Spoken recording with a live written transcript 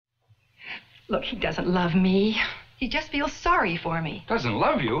Look, he doesn't love me. He just feels sorry for me. Doesn't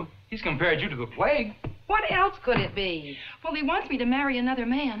love you? He's compared you to the plague. What else could it be? Well, he wants me to marry another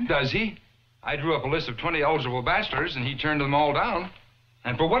man. Does he? I drew up a list of 20 eligible bachelors, and he turned them all down.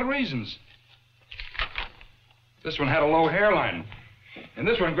 And for what reasons? This one had a low hairline. And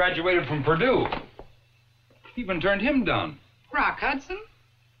this one graduated from Purdue. He even turned him down. Rock Hudson?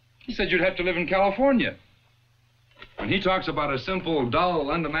 He said you'd have to live in California. When he talks about a simple,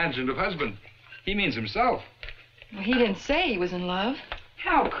 dull, unimaginative husband, he means himself. Well, he didn't say he was in love.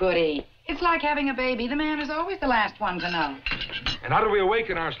 How could he? It's like having a baby. The man is always the last one to know. And how do we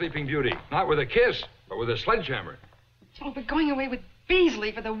awaken our sleeping beauty? Not with a kiss, but with a sledgehammer. Oh, but going away with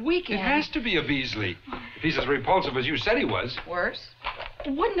Beasley for the weekend. It has to be a Beasley. If he's as repulsive as you said he was. Worse?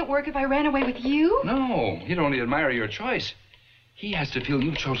 Wouldn't it work if I ran away with you? No, he'd only admire your choice. He has to feel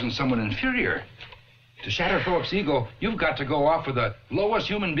you've chosen someone inferior. To shatter Philip's ego, you've got to go off with the lowest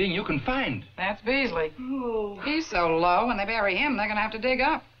human being you can find. That's Beasley. Oh. He's so low, when they bury him, they're going to have to dig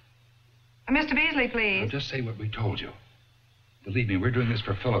up. Mr. Beasley, please. Now, just say what we told you. Believe me, we're doing this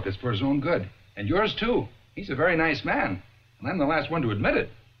for Philip. It's for his own good. And yours, too. He's a very nice man. And I'm the last one to admit it.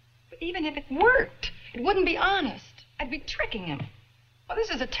 But even if it worked, it wouldn't be honest. I'd be tricking him. Well, this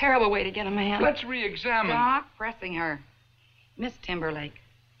is a terrible way to get a man. Let's re-examine. Stop pressing her. Miss Timberlake,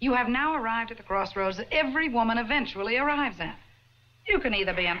 you have now arrived at the crossroads that every woman eventually arrives at. You can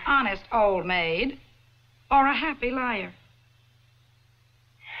either be an honest old maid or a happy liar.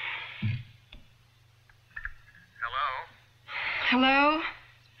 Hello?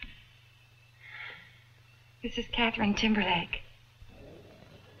 This is Catherine Timberlake.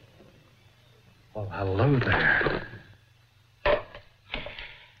 Well, hello there.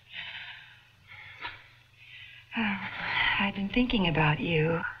 Oh, I've been thinking about you. I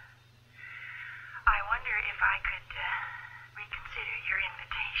wonder if I could reconsider your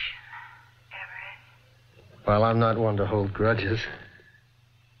invitation, Everett. Well, I'm not one to hold grudges.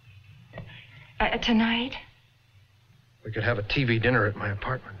 Tonight? We could have a TV dinner at my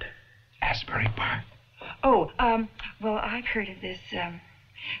apartment. Asbury Park. Oh, well, I've heard of this,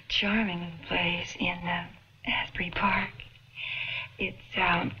 charming little place in, Asbury Park. It's,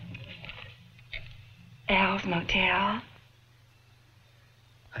 Al's Motel.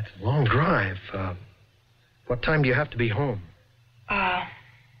 That's a long drive. What time do you have to be home?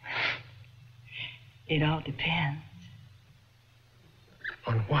 It all depends.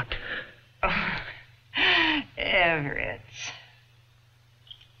 On what? Oh, Everett.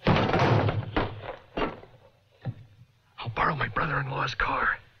 I'll borrow my brother-in-law's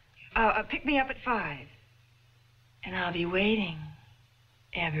car. Pick me up at 5. And I'll be waiting,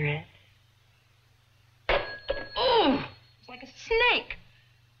 Everett. Oh, it's like a snake.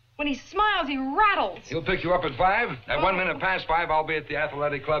 When he smiles, he rattles. He'll pick you up at 5. At 1 minute past 5, I'll be at the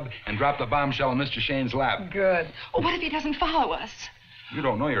athletic club and drop the bombshell in Mr. Shane's lap. Good. Oh, what if he doesn't follow us? You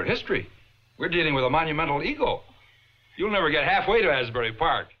don't know your history. We're dealing with a monumental ego. You'll never get halfway to Asbury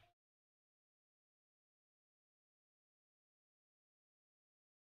Park.